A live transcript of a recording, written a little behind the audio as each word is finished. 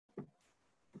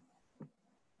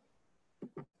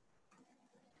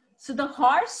So the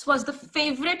horse was the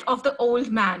favorite of the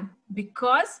old man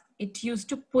because it used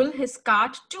to pull his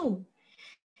cart too.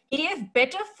 He gave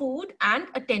better food and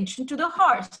attention to the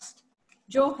horse.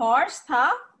 जो horse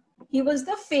था, he was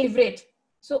the favorite.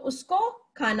 So उसको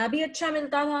खाना भी अच्छा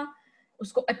मिलता था,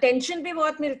 उसको attention भी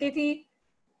बहुत मिलती थी.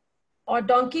 और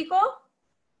donkey को,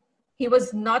 he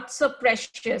was not so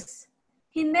precious.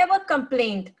 He never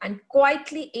complained and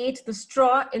quietly ate the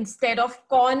straw instead of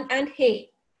corn and hay.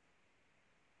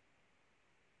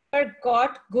 He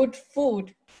got good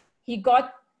food. He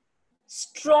got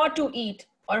straw to eat.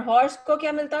 और horse को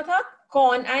क्या मिलता था?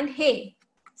 Corn and hay.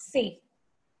 See.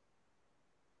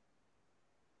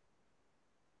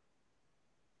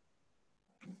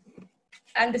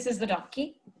 And this is the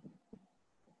donkey.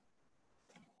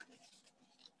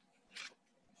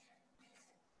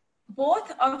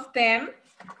 Both of them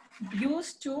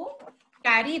used to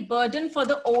carry burden for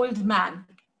the old man.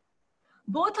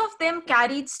 Both of them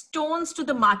carried stones to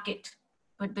the market,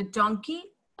 but the donkey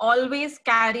always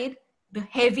carried the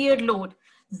heavier load.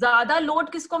 ज़्यादा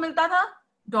load किसको मिलता था?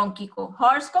 Donkey को.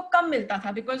 Horse को कम मिलता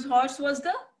था because horse was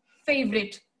the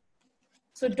favorite.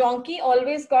 So donkey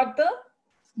always got the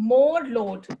more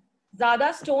load.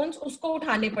 ज़्यादा stones उसको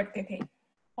उठाने पड़ते थे.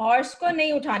 Horse को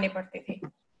नहीं उठाने पड़ते थे.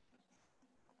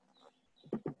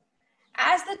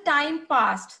 As the time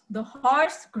passed, the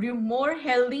horse grew more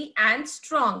healthy and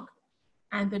strong,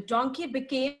 and the donkey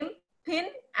became thin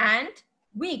and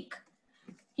weak.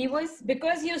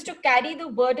 Because he used to carry the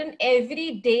burden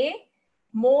every day,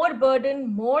 more burden,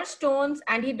 more stones,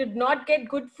 and he did not get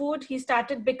good food, he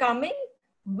started becoming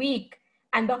weak,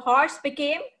 and the horse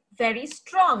became very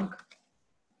strong.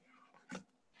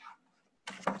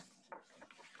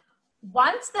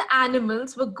 Once the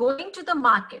animals were going to the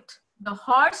market, the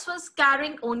horse was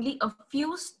carrying only a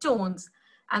few stones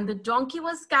and the donkey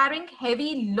was carrying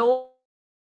heavy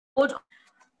load.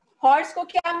 Horse को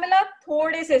क्या मिला?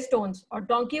 थोड़े से stones. और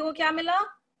donkey को क्या मिला?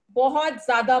 बहुत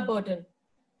ज़्यादा burden.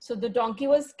 So the donkey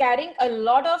was carrying a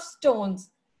lot of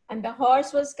stones and the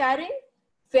horse was carrying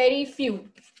very few.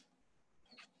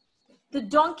 The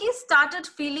donkey started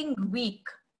feeling weak.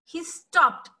 He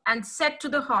stopped and said to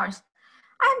the horse,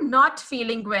 "I'm not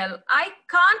feeling well. I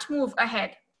can't move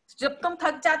ahead." जब तुम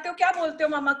थक जाते हो क्या बोलते हो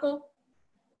मामा को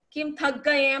कि हम थक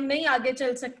गए हैं, हम नहीं आगे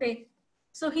चल सकते.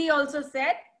 So he also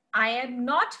said, "I am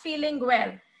not feeling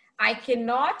well. I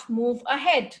cannot move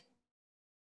ahead."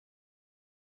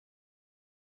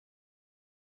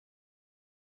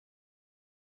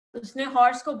 उसने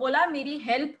हॉर्स को बोला मेरी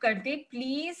हेल्प कर दे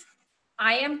please.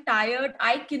 I am tired.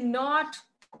 I cannot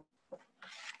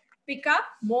pick up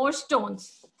more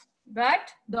stones.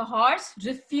 But the horse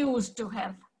refused to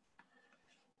help.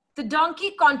 The donkey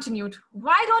continued,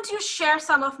 "Why don't you share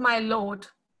some of my load?"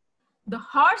 The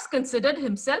horse considered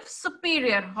himself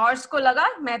superior. Horse को लगा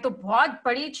मैं तो बहुत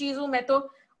बड़ी चीज हूं, मैं तो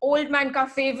old man का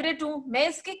favorite हूं, मैं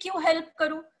इसकी क्यों help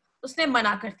करूं? उसने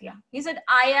मना कर दिया. He said,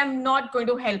 "I am not going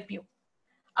to help you.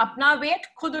 अपना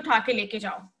weight खुद उठा के लेके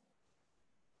जाओ."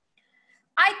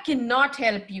 "I cannot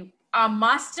help you. Our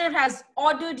master has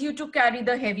ordered you to carry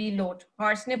the heavy load."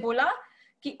 Horse ने बोला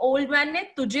कि ओल्ड मैन ने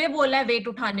तुझे बोला है वेट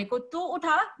उठाने को, तू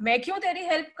उठा, मैं क्यों तेरी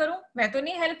हेल्प करूं? मैं तो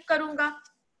नहीं हेल्प करूंगा.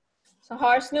 So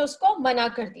horse ने उसको मना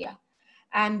कर दिया.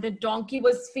 And the donkey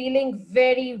was feeling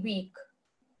very weak.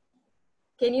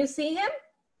 Can you see him?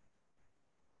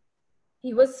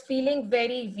 He was feeling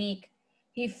very weak.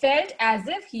 He felt as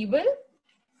if he will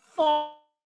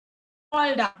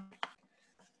fall down.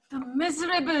 The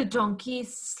miserable donkey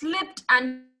slipped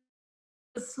and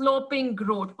sloping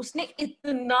road. उसने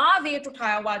इतना wait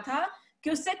उठाया हुआ था कि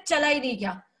उससे चला ही नहीं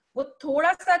गया. वो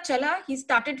थोड़ा सा चला, he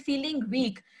started feeling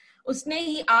weak. उसने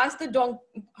he asked the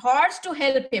horse to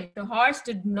help him. The horse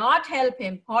did not help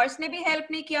him. Horse ने भी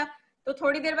help नहीं किया. तो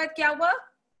थोड़ी देर बाद क्या हुआ?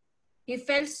 He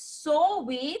felt so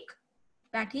weak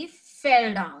that he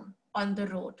fell down on the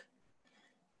road.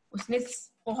 उसने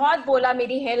बहुत बोला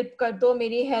मेरी हेल्प कर दो,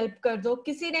 मेरी हेल्प कर दो,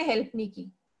 किसी ने हेल्प नहीं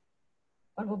की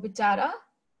और वो बेचारा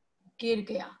गिर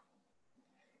गया.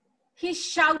 He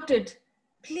shouted,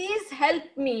 "Please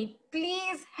help me,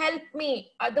 please help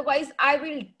me, otherwise I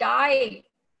will die."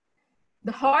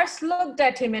 The horse looked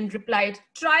at him and replied,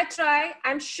 Try,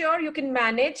 I'm sure you can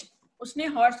manage." उसने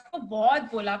horse को बहुत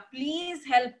बोला, "Please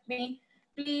help me,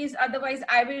 please, otherwise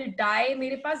I will die.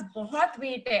 मेरे पास बहुत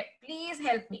weight है, please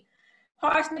help me."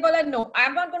 Horse ने बोला, "No,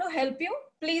 I'm not going to help you.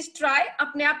 Please try.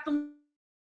 अपने आप तुम,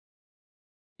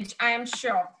 I am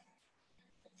sure."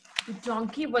 The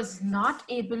donkey was not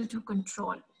able to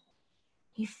control.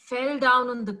 He fell down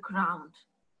on the ground.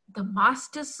 The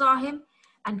master saw him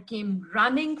and came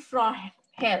running from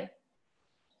help.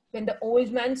 When the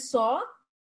old man saw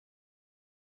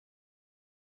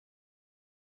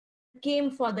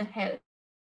came for the help.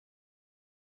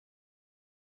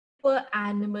 Poor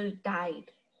animal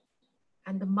died.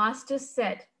 And the master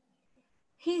said,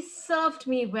 "He served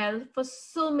me well for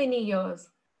so many years.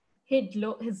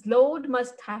 His load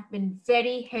must have been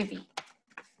very heavy."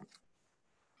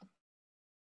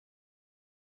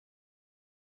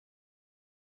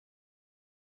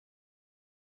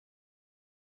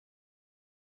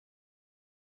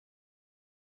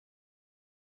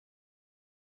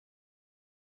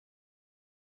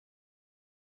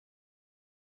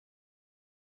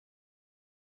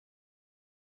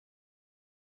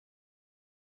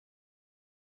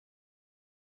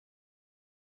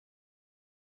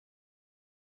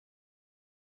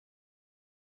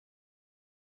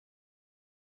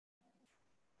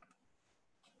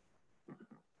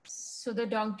 So the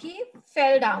donkey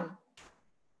fell down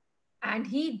and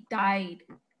he died.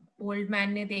 Old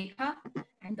man ने देखा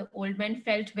and the old man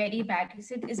felt very bad. He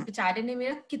said, इस बेचारे ने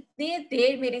मेरा कितने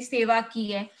देर मेरी सेवा की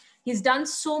है. He's done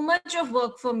so much of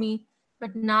work for me,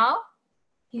 but now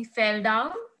he fell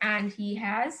down and he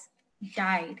has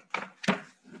died.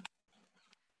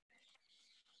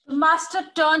 The master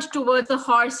turned towards the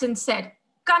horse and said,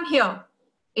 "Come here.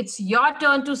 It's your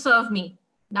turn to serve me.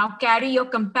 Now carry your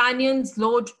companion's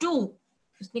load too."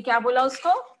 उसने क्या बोला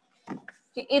उसको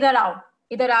कि इधर आओ,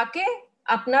 इधर आके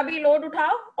अपना भी लोड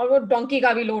उठाओ और वो डोंकी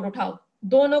का भी लोड उठाओ,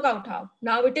 दोनों का उठाओ.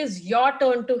 Now it is your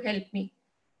turn to help me.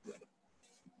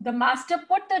 The master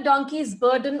put the donkey's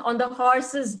burden on the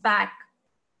horse's back.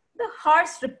 The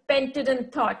horse repented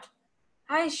and thought,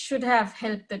 "I should have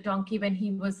helped the donkey when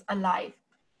he was alive."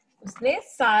 उसने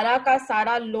सारा का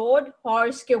सारा load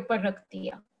horse के ऊपर रख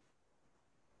दिया.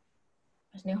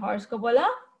 उसने horse को बोला,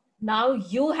 "Now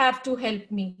you have to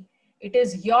help me. It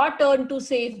is your turn to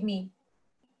save me."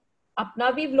 अपना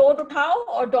भी लोड उठाओ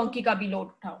और डोंकी का भी लोड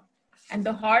उठाओ. And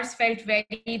the horse felt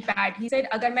very bad. He said,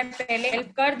 अगर मैं पहले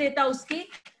हेल्प कर देता उसकी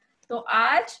तो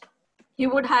आज he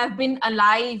would have been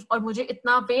alive और मुझे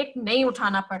इतना वेट नहीं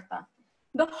उठाना पड़ता.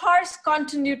 The horse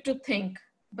continued to think,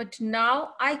 "But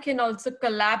now I can also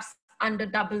collapse under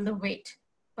double the weight."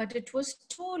 But it was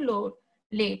too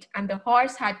late and the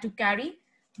horse had to carry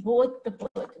both the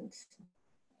burdens.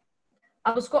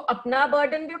 अब उसको अपना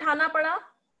burden भी उठाना पड़ा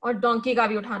और donkey का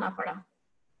भी उठाना पड़ा.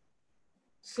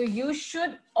 So you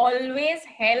should always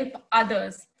help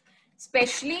others,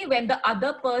 especially when the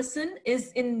other person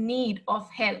is in need of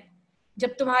help.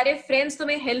 जब तुम्हारे friends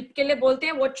तुम्हें help के लिए बोलते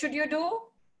हैं, what should you do?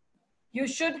 You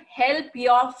should help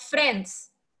your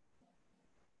friends.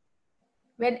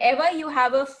 Whenever you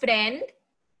have a friend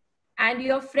and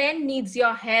your friend needs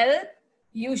your help,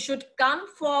 you should come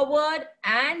forward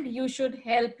and you should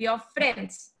help your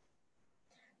friends.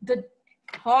 The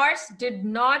horse did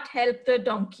not help the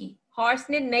donkey. Horse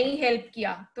ने नहीं help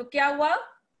किया. तो क्या हुआ?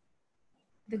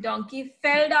 The donkey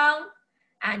fell down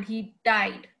and he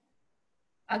died.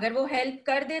 अगर वो help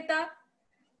कर देता,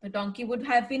 the donkey would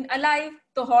have been alive.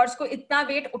 तो horse को इतना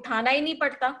weight उठाना ही नहीं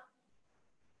पड़ता.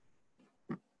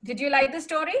 Did you like the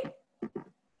story?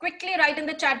 Quickly write in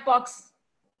the chat box.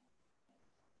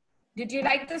 Did you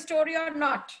like the story or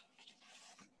not?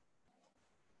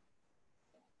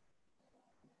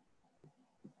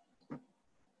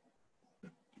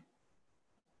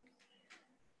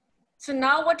 So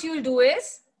now what you'll do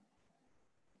is,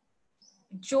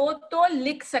 जो तो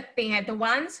लिख सकते हैं, the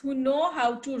ones who know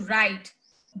how to write,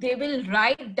 they will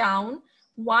write down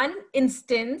one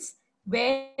instance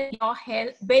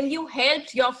when you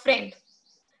helped your friend.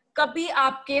 कभी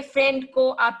आपके friend को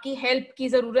आपकी help की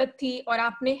जरूरत थी और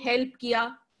आपने help किया,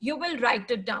 you will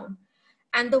write it down.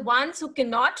 And the ones who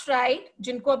cannot write,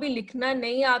 जिनको अभी लिखना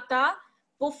नहीं आता,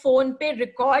 वो phone पे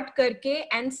record करके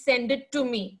and send it to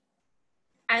me.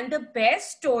 And the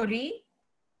best story,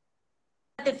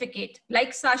 certificate,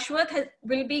 like Sashwat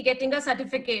will be getting a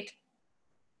certificate.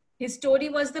 His story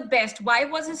was the best. Why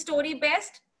was his story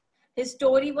best? His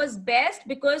story was best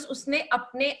because उसने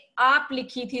अपने आप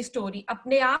लिखी थी story,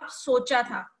 अपने आप सोचा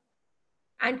था.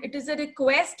 And it is a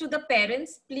request to the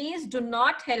parents, please do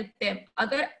not help them.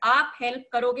 अगर आप help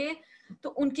करोगे तो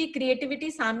उनकी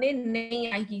creativity सामने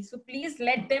नहीं आएगी. So please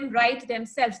let them write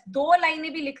themselves. 2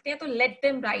 लाइनें भी लिखते हैं तो let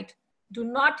them write. Do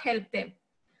not help them.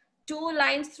 2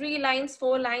 lines, 3 lines,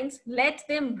 4 lines, let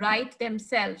them write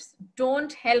themselves.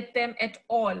 Don't help them at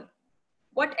all.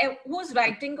 Who's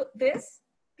writing this?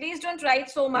 Please don't write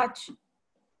so much.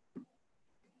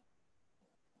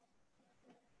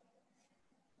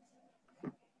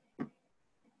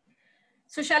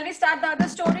 So shall we start the other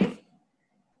story?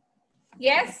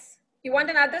 Yes? You want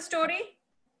another story?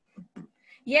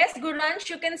 Yes, Guransh,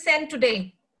 you can send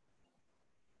today.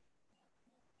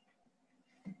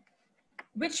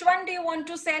 Which one do you want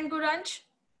to send, Guransh?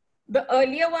 The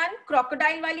earlier one,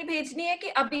 crocodile वाली भेजनी है कि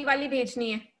अभी वाली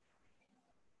भेजनी है?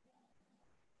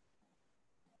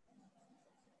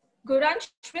 Guransh,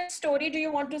 which story do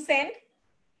you want to send?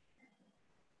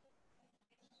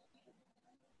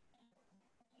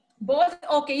 Both?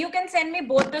 Okay, you can send me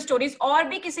both the stories. और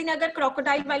भी किसी ने अगर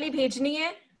crocodile वाली भेजनी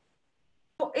है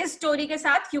तो इस story के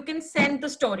साथ you can send the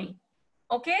story.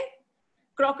 Okay?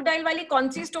 Crocodile वाली कौन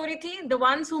सी story थी? The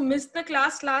ones who missed the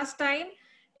class last time.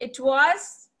 It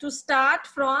was to start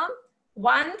from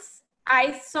one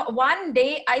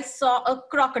day I saw a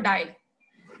crocodile.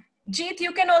 Jeet,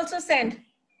 you can also send.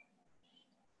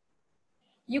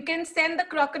 You can send the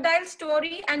crocodile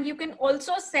story, and you can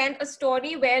also send a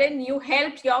story wherein you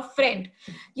helped your friend.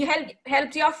 You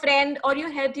helped your friend, or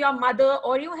you helped your mother,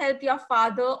 or you helped your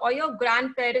father, or your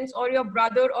grandparents, or your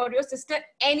brother, or your sister,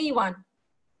 anyone.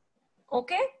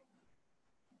 Okay?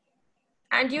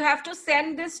 And you have to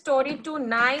send this story to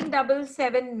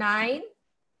 9779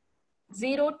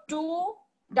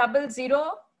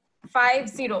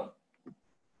 020050.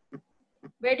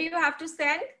 Where do you have to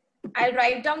send? I'll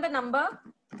write down the number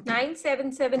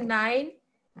 9779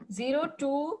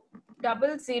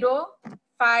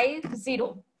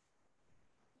 020050.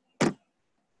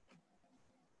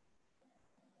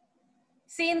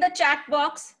 See in the chat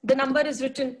box, the number is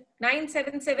written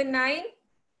 9779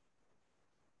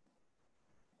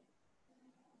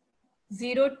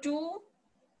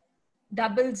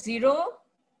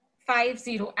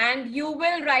 020050. And you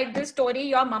will write the story.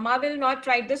 Your mama will not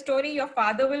write the story. Your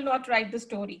father will not write the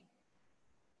story.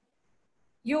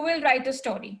 You will write the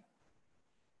story.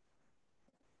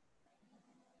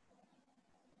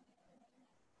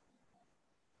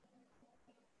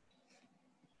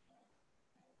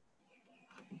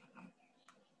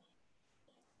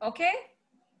 Okay?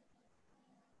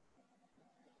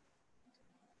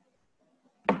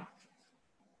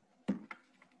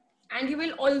 And you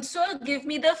will also give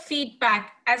me the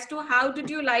feedback as to how did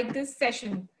you like this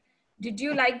session. Did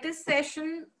you like this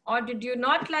session or did you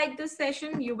not like this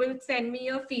session? You will send me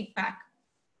your feedback.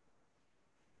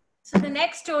 So the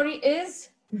next story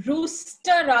is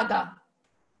Rooster Raga.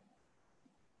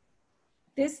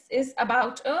 This is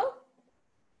about a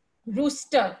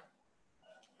rooster.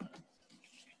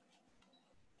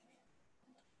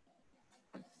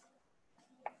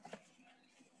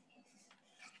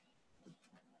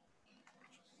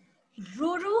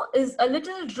 Ruru is a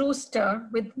little rooster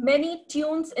with many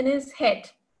tunes in his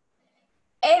head.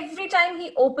 Every time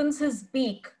he opens his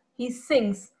beak, he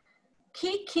sings,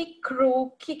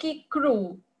 "Kiki-crew,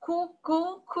 kiki-crew,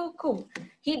 coo-coo-coo-coo."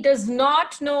 He does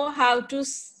not know how to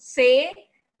say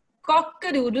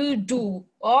cock-a-doodle-doo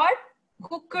or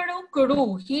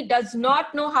cuckoo-coo. He does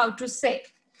not know how to say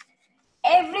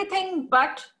everything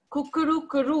but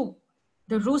cuckoo-coo,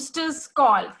 the rooster's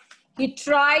call. He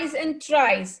tries and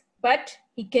tries, but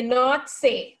he cannot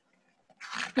say.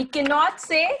 He cannot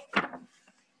say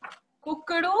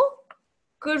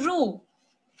cuckoo-coo.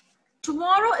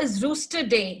 Tomorrow is Rooster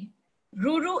Day.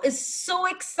 Ruru is so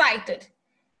excited.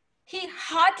 He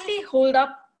hardly holds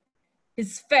up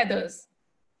his feathers.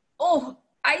 Oh,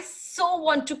 I so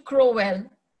want to crow well.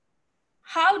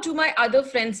 How do my other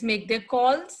friends make their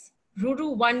calls?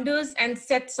 Ruru wonders and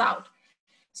sets out.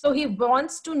 So he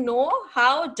wants to know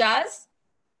how does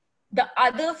the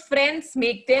other friends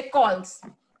make their calls.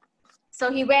 So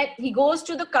he goes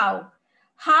to the cow.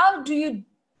 How do you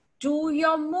do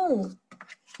your moo?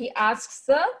 He asks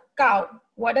the cow.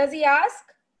 What does he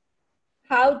ask?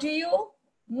 How do you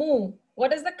moo?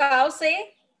 What does the cow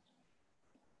say?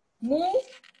 Moo.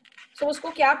 So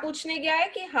उसको क्या पूछने गया है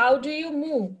कि how do you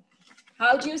moo?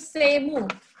 How do you say moo?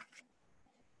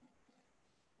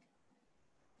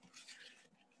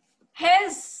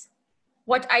 Here's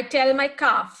what I tell my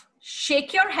calf.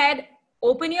 Shake your head,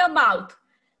 open your mouth,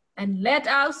 and let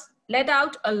out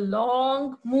a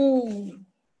long moo.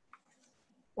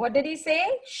 What did he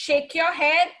say? Shake your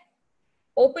head,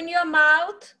 open your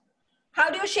mouth. How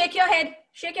do you shake your head?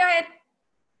 Shake your head.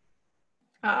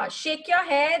 Shake your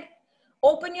head,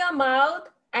 open your mouth,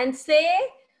 and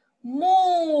say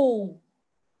moo.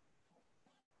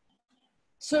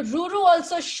 So Ruru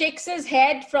also shakes his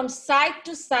head from side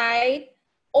to side,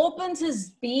 opens his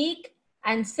beak,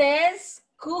 and says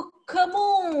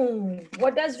cuckoo.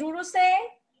 What does Ruru say?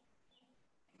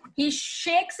 He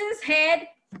shakes his head,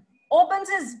 opens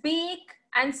his beak,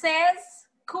 and says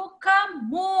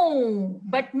cuckoo.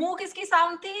 But moo किसकी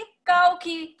sound थी? Cow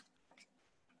की.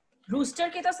 Rooster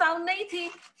की तो sound नहीं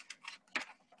थी.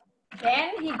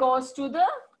 Then he goes to the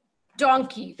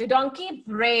donkey. The donkey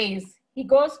brays. He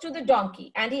goes to the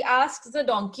donkey and he asks the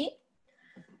donkey,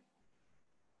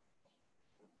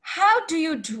 how do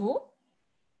you do?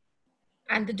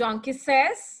 And the donkey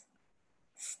says,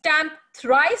 stamp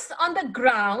thrice on the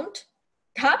ground,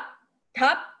 thup,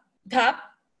 thup, thup,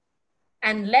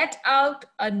 and let out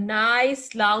a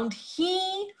nice loud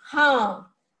hee-haw.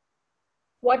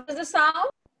 What is the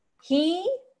sound?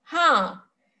 Hee-haw.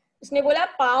 उसने बोला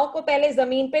पाँव को पहले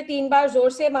जमीन पे 3 बार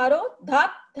जोर से मारो,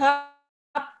 धप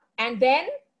धप, and then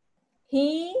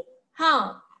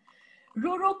hee-haw.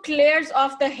 Ruru clears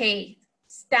off the hay,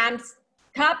 stamps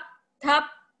thup, thup,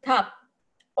 thup,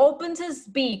 opens his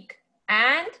beak,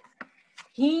 and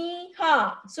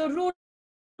hee-haw. So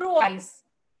Ruru eyes.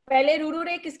 पहले रूरू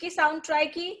ने किसकी साउंड ट्राई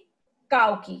की?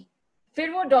 काऊ की. फिर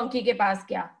वो डोंकी के पास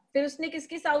गया. फिर उसने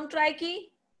किसकी साउंड ट्राई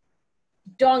की?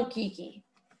 डोंकी की.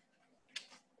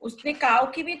 उसने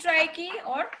काऊ की भी ट्राई की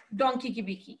और डोंकी की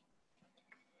भी की.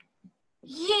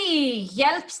 Yee,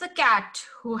 yelps the cat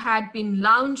who had been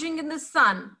lounging in the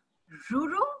sun.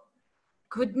 Ruru?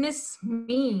 Goodness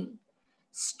me.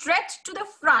 Stretch to the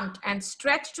front and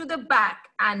stretch to the back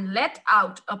and let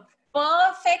out a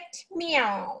perfect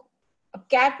meow. अब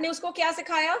cat ने उसको क्या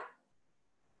सिखाया?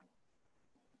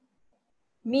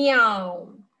 Meow.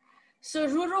 So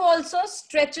Ruru also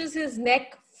stretches his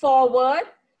neck forward,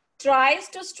 tries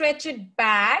to stretch it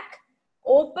back,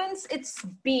 opens its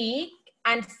beak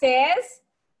and says,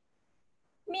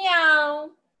 meow.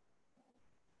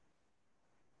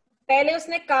 पहले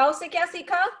उसने काऊ से क्या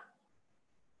सीखा?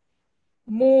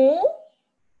 moo.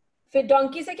 फिर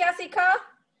डोंकी से क्या सीखा?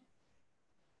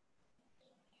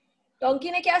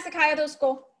 डोंकी ने क्या सिखाया था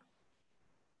उसको?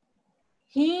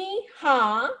 He,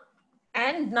 ha,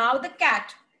 and now the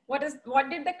cat. What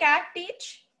did the cat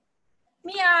teach?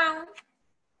 Meow.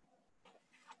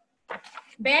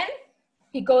 Then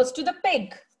he goes to the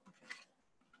pig.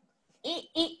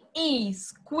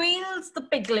 Squeals the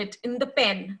piglet in the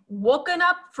pen, woken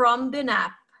up from the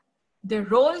nap. They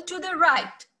roll to the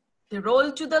right, they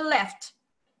roll to the left,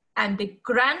 and they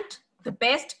grunt the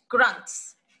best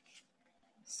grunts.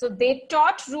 So they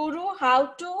taught Ruru how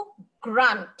to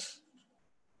grunt.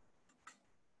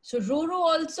 So Ruru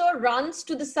also runs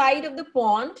to the side of the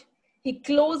pond. He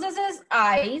closes his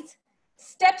eyes,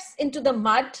 steps into the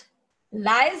mud,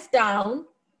 lies down,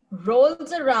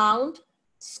 rolls around,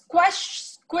 squash,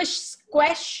 squish,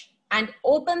 squash, and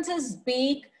opens his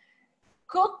beak,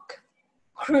 cook,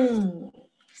 croon.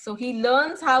 So he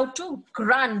learns how to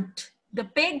grunt. The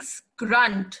pigs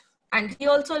grunt, and he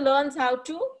also learns how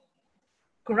to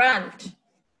grunt.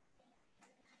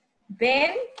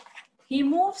 Then he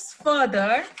moves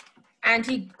further and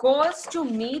he goes to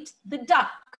meet the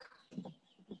duck.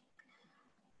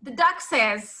 The duck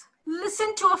says,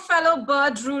 listen to a fellow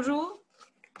bird, Ruru,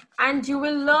 and you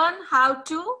will learn how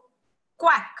to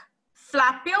quack.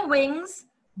 Flap your wings,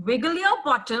 wiggle your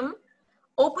bottom,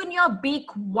 open your beak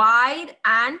wide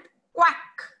and quack.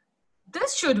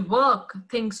 This should work,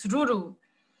 thinks Ruru.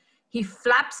 He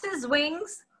flaps his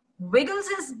wings, wiggles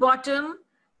his bottom,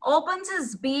 opens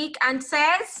his beak and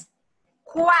says,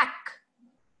 quack.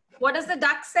 What does the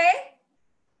duck say?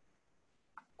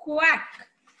 Quack.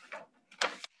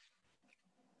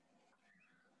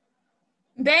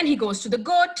 Then he goes to the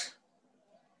goat.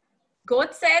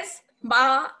 Goat says,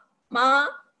 ma, ma.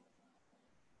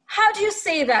 How do you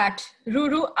say that?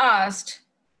 Ruru asked,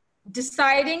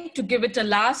 deciding to give it a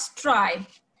last try.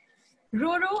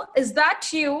 Ruru, is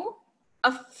that you?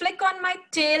 A flick on my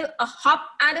tail, a hop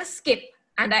and a skip,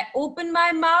 and I open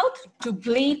my mouth to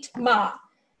bleat ma.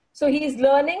 So he's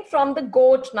learning from the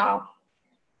goat now.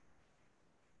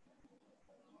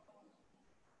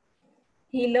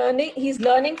 He's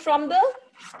learning from the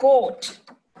goat.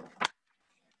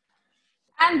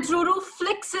 And Ruru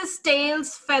flicks his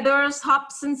tails, feathers,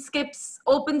 hops and skips,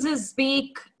 opens his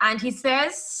beak, and he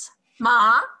says,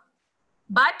 ma.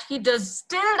 But he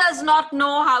still does not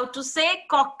know how to say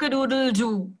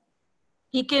cock-a-doodle-doo.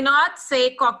 He cannot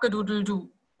say cock-a-doodle-doo.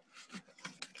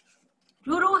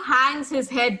 Ruru hangs his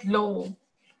head low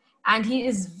and he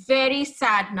is very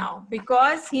sad now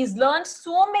because he's learned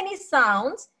so many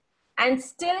sounds and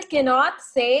still cannot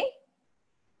say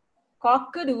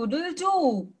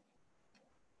cock-a-doodle-doo.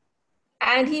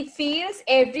 And he feels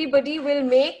everybody will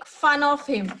make fun of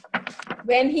him.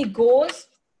 When he goes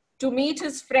to meet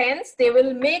his friends, they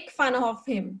will make fun of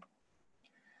him.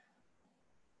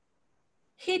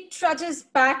 He trudges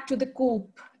back to the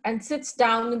coop and sits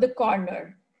down in the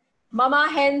corner. Mama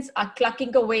hens are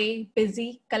clucking away,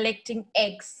 busy collecting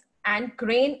eggs and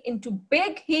grain into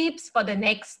big heaps for the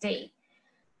next day.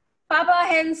 Papa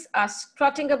hens are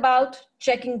strutting about,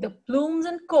 checking the plumes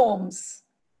and combs.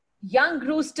 Young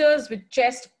roosters with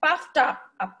chest puffed up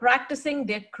are practicing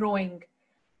their crowing.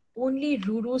 Only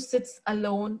Ruru sits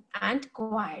alone and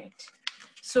quiet.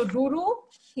 So Ruru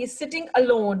He's sitting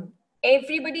alone.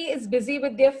 Everybody is busy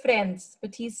with their friends,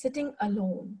 but he's sitting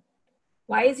alone.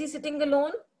 Why is he sitting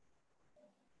alone?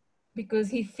 Because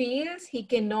he feels he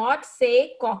cannot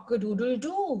say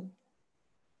cock-a-doodle-doo.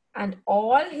 And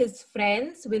all his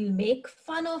friends will make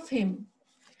fun of him.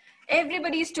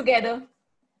 Everybody is together.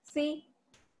 See,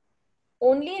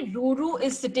 only Ruru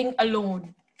is sitting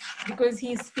alone because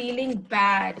he's feeling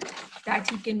bad that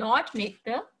he cannot make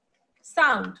the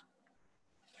sound.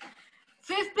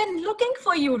 We've been looking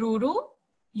for you, Ruru.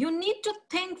 You need to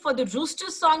think for the rooster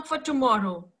song for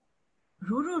tomorrow.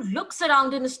 Ruru looks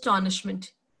around in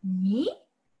astonishment. Me?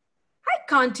 I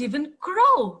can't even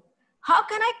crow. How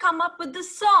can I come up with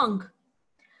this song?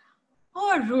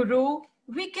 Oh, Ruru,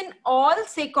 we can all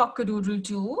say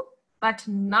cock-a-doodle-doo, but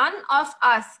none of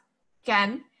us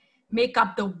can make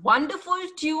up the wonderful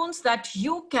tunes that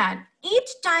you can. Each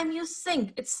time you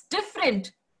sing, it's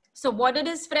different. So what did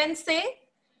his friends say?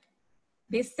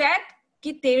 They said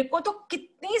कि तेरे को तो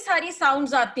कितनी सारी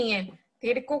sounds आती हैं.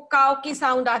 तेरे को cow की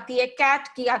sound आती है, cat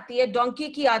की आती है,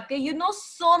 donkey की आती है. You know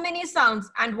so many sounds.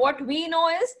 And what we know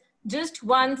is just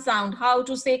one sound, how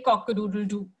to say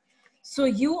cock-a-doodle-doo. So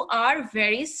you are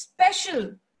very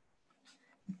special.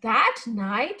 That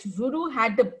night, Ruru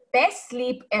had the best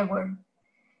sleep ever.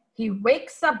 He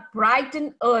wakes up bright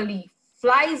and early,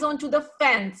 flies onto the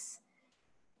fence,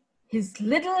 his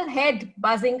little head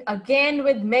buzzing again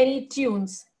with many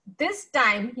tunes. This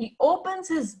time, he opens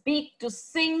his beak to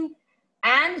sing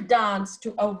and dance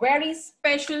to a very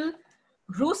special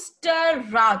rooster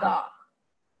raga.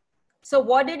 So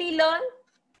what did he learn?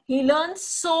 He learned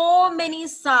so many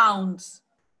sounds.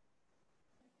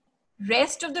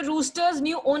 Rest of the roosters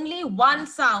knew only one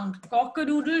sound,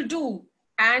 cock-a-doodle-doo.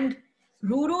 And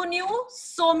Ruru knew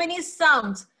so many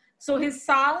sounds. So his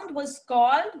sound was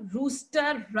called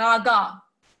Rooster Raga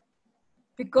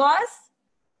because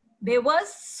there were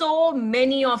so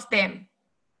many of them.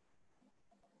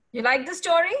 You like the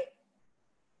story?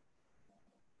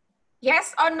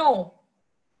 Yes or no?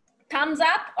 Thumbs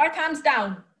up or thumbs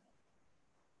down?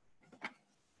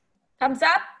 Thumbs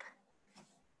up.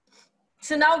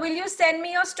 So now will you send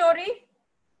me your story?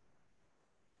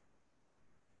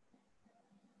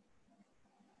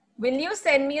 Will you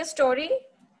send me a story?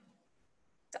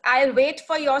 So I'll wait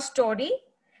for your story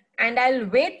and I'll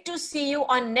wait to see you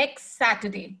on next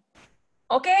Saturday.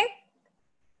 Okay?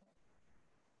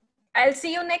 I'll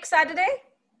see you next Saturday.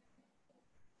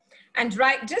 And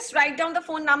just write down the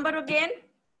phone number again.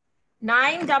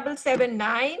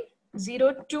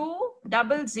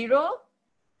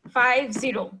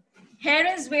 9779-020050. Here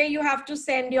is where you have to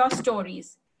send your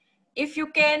stories. If you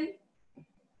can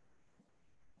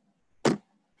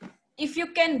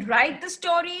write the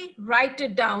story, write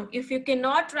it down. If you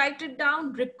cannot write it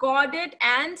down, record it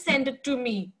and send it to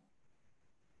me.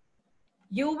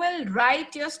 You will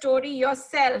write your story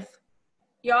yourself.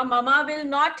 Your mama will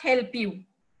not help you.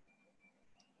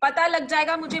 पता लग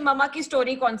जाएगा मुझे mama की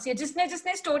story कौन सी है.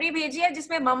 जिसने story भेजी है,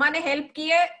 जिसमें ममा ने हेल्प की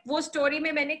है, वो स्टोरी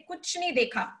में मैंने कुछ नहीं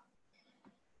देखा.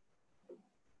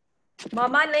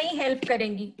 ममा नहीं हेल्प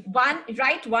करेंगी.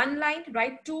 Write one line,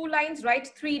 write 2 lines, write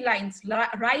 3 lines.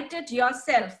 Write it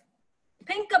yourself.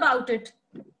 Think about it.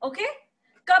 Okay?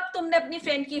 कब तुमने अपनी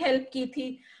फ्रेंड की हेल्प की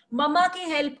थी? ममा की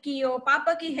हेल्प की हो,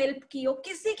 पापा की हेल्प की हो,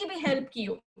 किसी की भी हेल्प की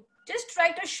हो. Just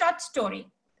write a short story.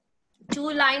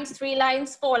 2 lines, 3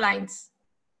 lines, 4 lines.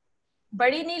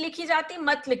 बड़ी नहीं लिखी जाती,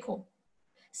 मत लिखो.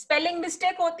 स्पेलिंग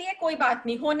मिस्टेक होती है, कोई बात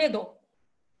नहीं, होने दो.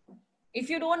 If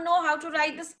you don't know how to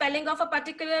write the spelling of a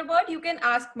particular word, you can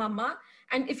ask mama.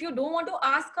 And if you don't want to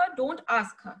ask her, don't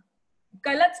ask her.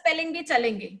 गलत spelling भी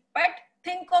चलेंगे. But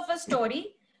think of a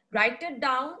story, write it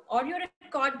down, or you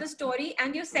record the story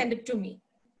and you send it to me.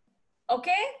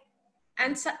 Okay?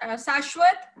 And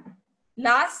Sashwat,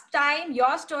 last time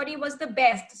your story was the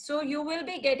best. So you will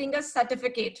be getting a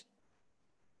certificate.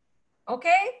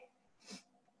 Okay?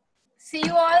 See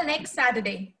you all next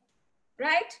Saturday.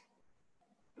 Right?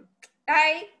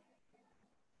 Bye.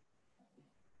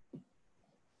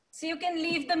 So you can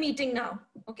leave the meeting now.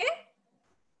 Okay?